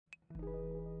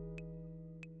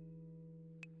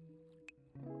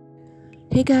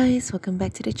Hey guys, welcome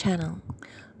back to the channel.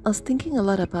 I was thinking a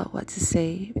lot about what to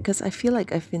say because I feel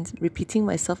like I've been repeating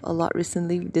myself a lot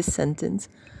recently with this sentence,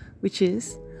 which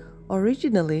is,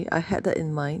 originally I had that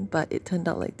in mind, but it turned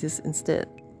out like this instead.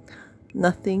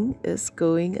 Nothing is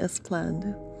going as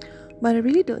planned. But I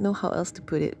really don't know how else to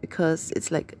put it because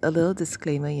it's like a little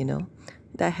disclaimer,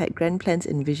 that I had grand plans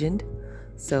envisioned.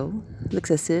 So,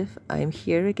 looks as if I'm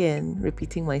here again,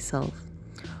 repeating myself.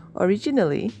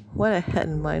 Originally, what I had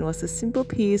in mind was a simple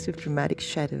piece with dramatic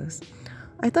shadows.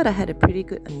 I thought I had a pretty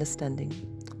good understanding.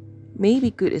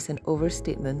 Maybe good is an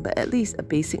overstatement, but at least a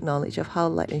basic knowledge of how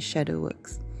light and shadow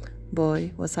works.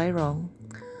 Boy, was I wrong.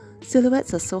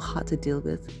 Silhouettes are so hard to deal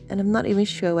with, and I'm not even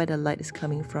sure where the light is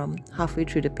coming from halfway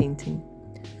through the painting.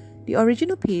 The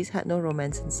original piece had no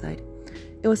romance inside.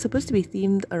 It was supposed to be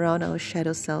themed around our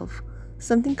shadow self,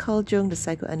 something Carl Jung, the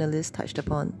psychoanalyst, touched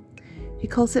upon. He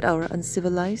calls it our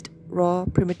uncivilized, raw,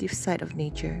 primitive side of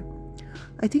nature.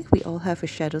 I think we all have a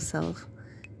shadow self.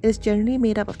 It is generally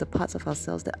made up of the parts of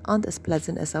ourselves that aren't as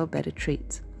pleasant as our better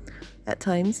traits. At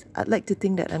times, I'd like to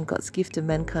think that I'm God's gift to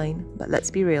mankind, but let's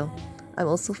be real, I'm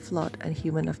also flawed and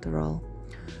human after all.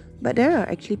 But there are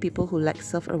actually people who lack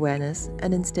self-awareness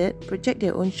and instead project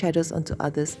their own shadows onto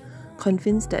others,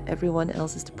 convinced that everyone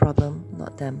else is the problem,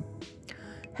 not them.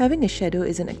 Having a shadow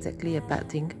isn't exactly a bad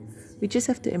thing. We just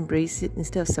have to embrace it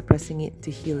instead of suppressing it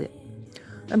to heal it.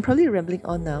 I'm probably rambling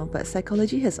on now, but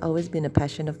psychology has always been a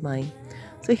passion of mine.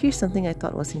 So here's something I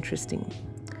thought was interesting.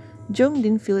 Jung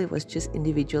didn't feel it was just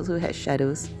individuals who had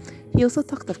shadows. He also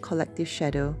talked of collective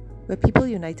shadow, where people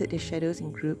united their shadows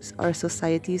in groups or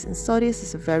societies and saw this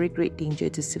as a very great danger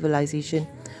to civilization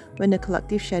when the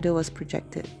collective shadow was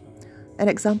projected. An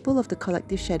example of the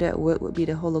collective shadow at work would be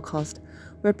the Holocaust,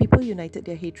 where people united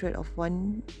their hatred of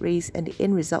one race and the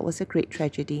end result was a great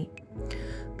tragedy.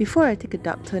 Before I take a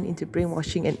dark turn into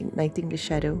brainwashing and igniting the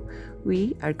shadow,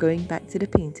 we are going back to the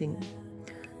painting.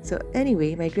 So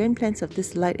anyway, my grand plans of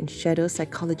this light and shadow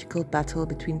psychological battle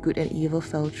between good and evil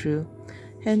fell through.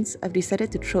 Hence, I've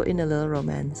decided to throw in a little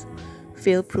romance.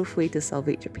 Fail-proof way to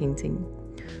salvage a painting.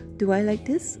 Do I like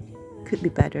this? Could be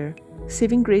better.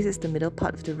 Saving grace is the middle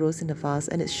part of the rose in the vase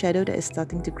and its shadow that is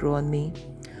starting to grow on me.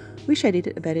 Wish I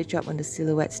did a better job on the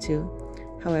silhouettes too.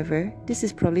 However, this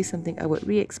is probably something I would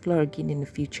re-explore again in the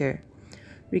future.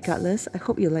 Regardless, I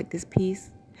hope you like this piece.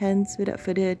 Hence, without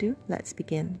further ado, let's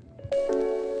begin.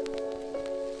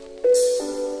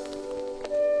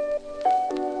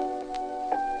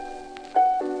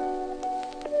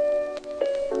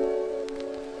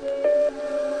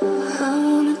 I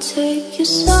wanna take you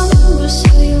somewhere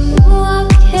so you know I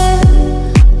care,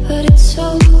 but it's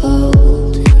so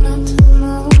cold and I don't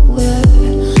know where.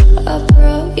 I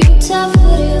brought you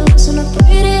daffodils on a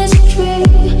prettiest tree,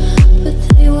 but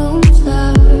they won't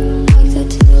flower like they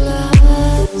do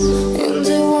last. And I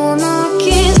wanna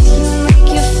kiss you, make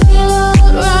you feel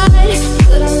alright,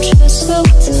 but I'm just so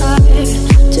tired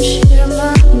to share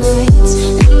my nights.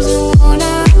 And I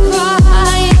wanna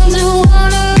cry, and I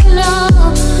wanna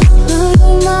love, but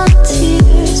all my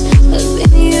tears have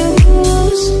been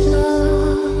used up.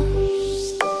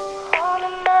 On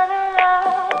another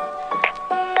love,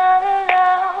 another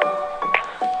love.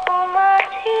 All my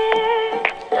tears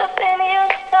have been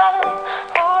used up.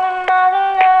 On another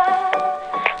love,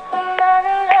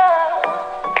 another love.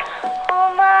 All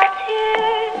my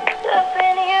tears have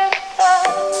been used up.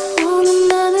 On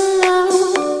another love,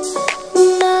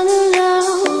 another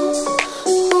love.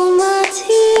 All my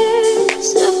tears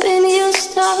have been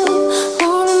used up.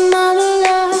 On another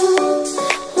love,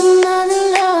 another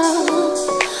love.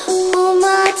 All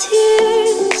my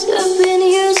tears have been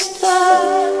used up.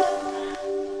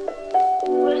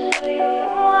 So you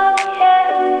know I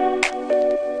care, and I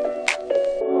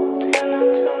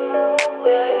don't know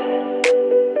where.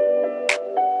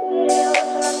 It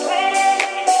was my greatest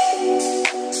dream.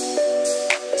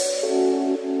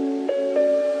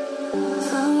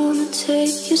 I wanna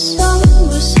take you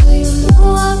somewhere so you know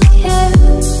I care,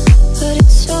 but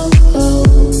it's so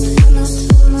cold and I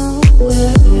don't know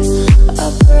where. I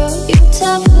brought you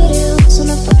daffodils on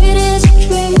a prettiest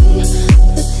tree,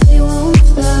 but they won't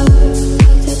flower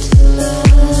like they do last.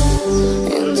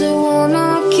 And I wanna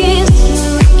kiss you,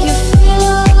 make you feel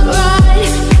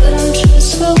alright, but I'm just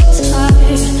so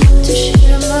tired to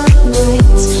share my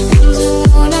nights. And I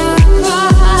wanna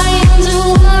cry, and I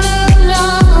wanna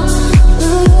love,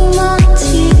 but all my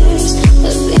tears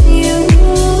have been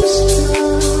used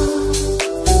up.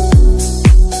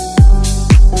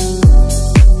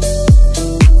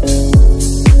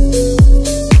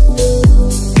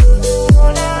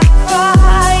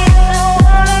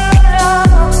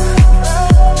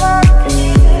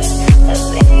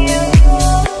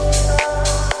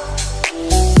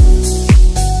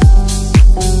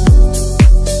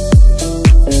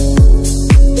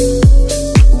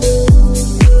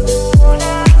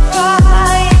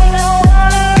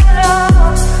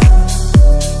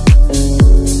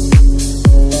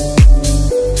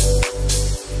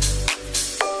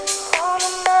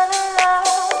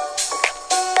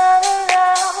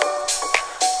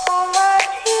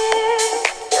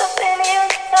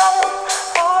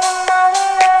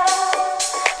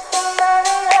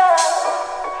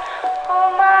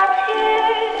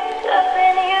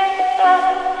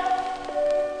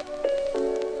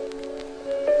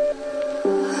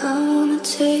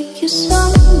 take you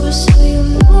somewhere so you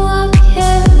know I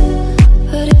care.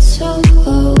 But it's so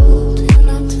cold and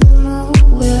I don't know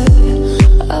where.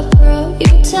 I brought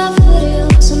you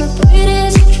daffodils on a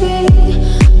prettiest tree,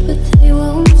 but they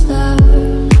won't flower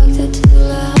like they do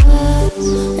last.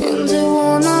 And I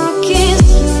wanna kiss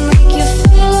you, make you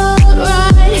feel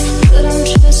alright, but I'm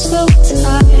just so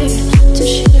tired to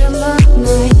share my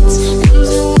nights. And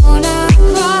I wanna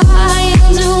cry,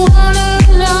 and I wanna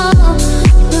love,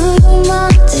 but all my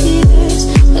tears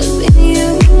have been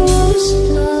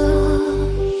used up.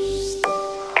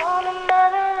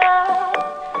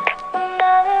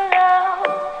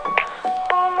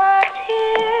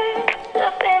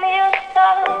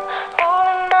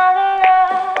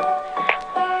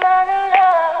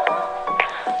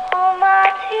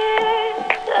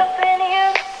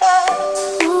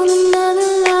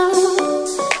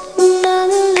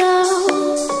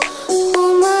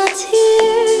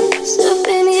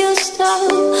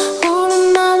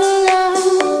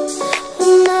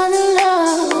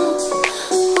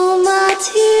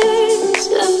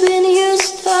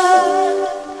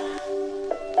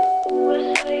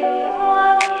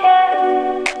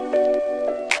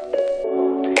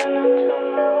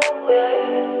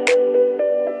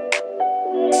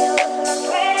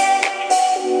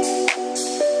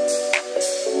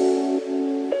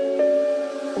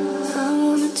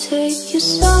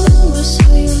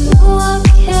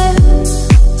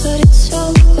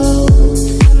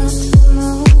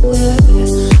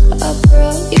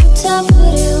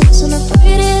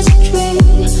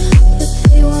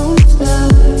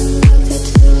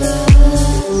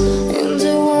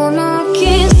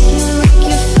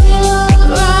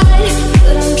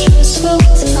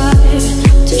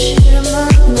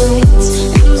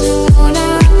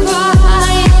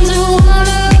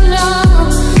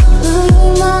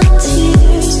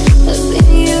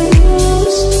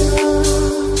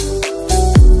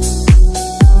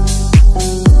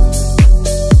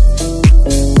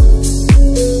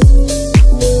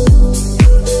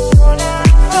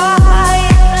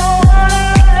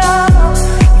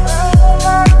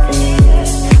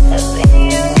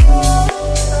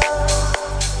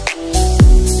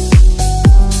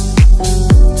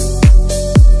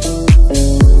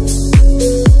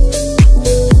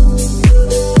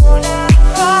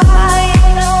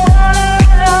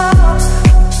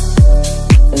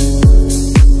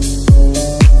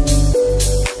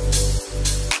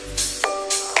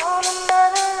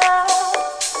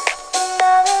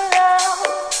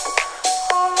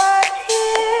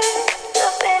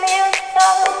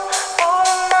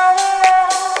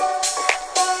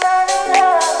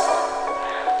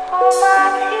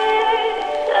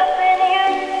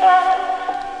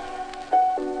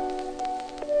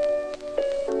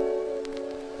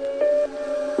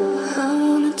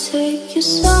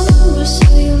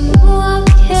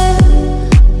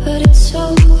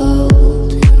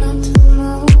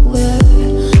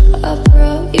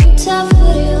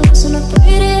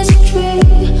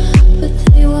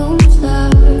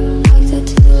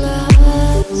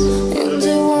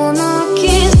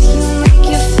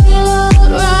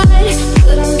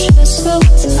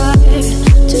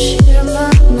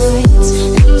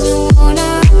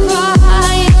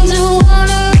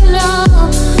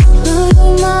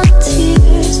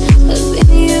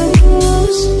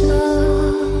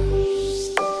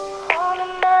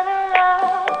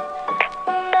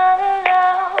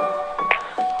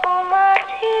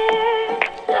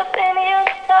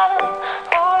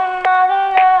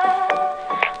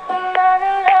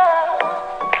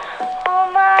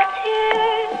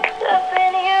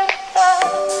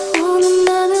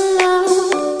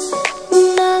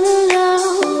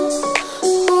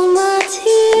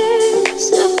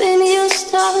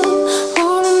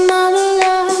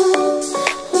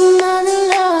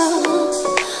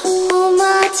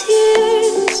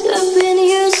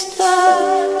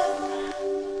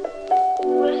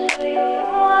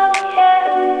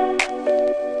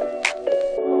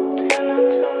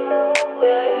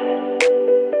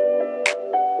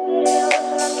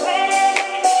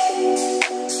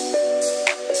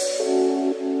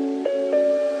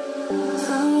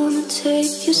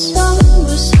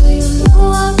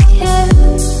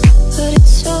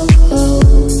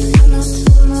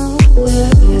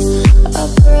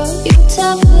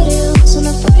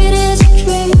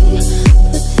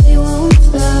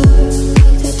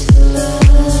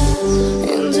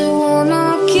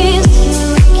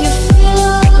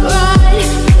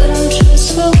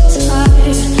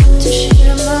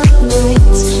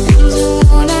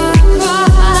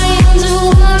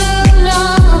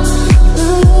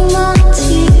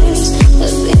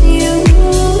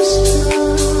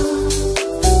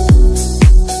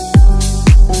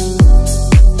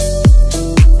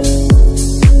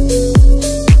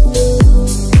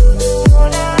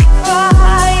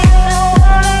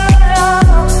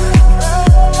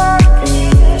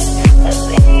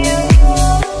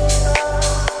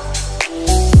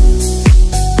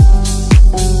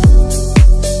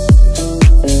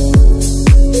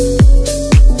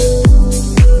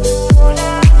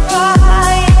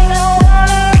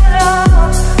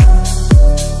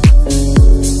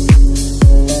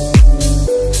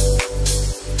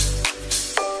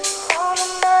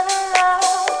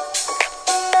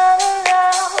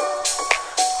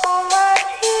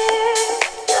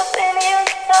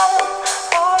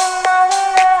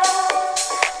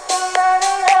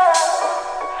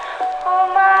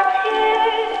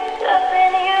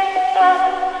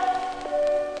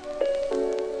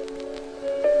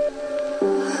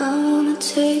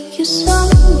 take you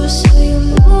somewhere so you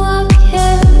know I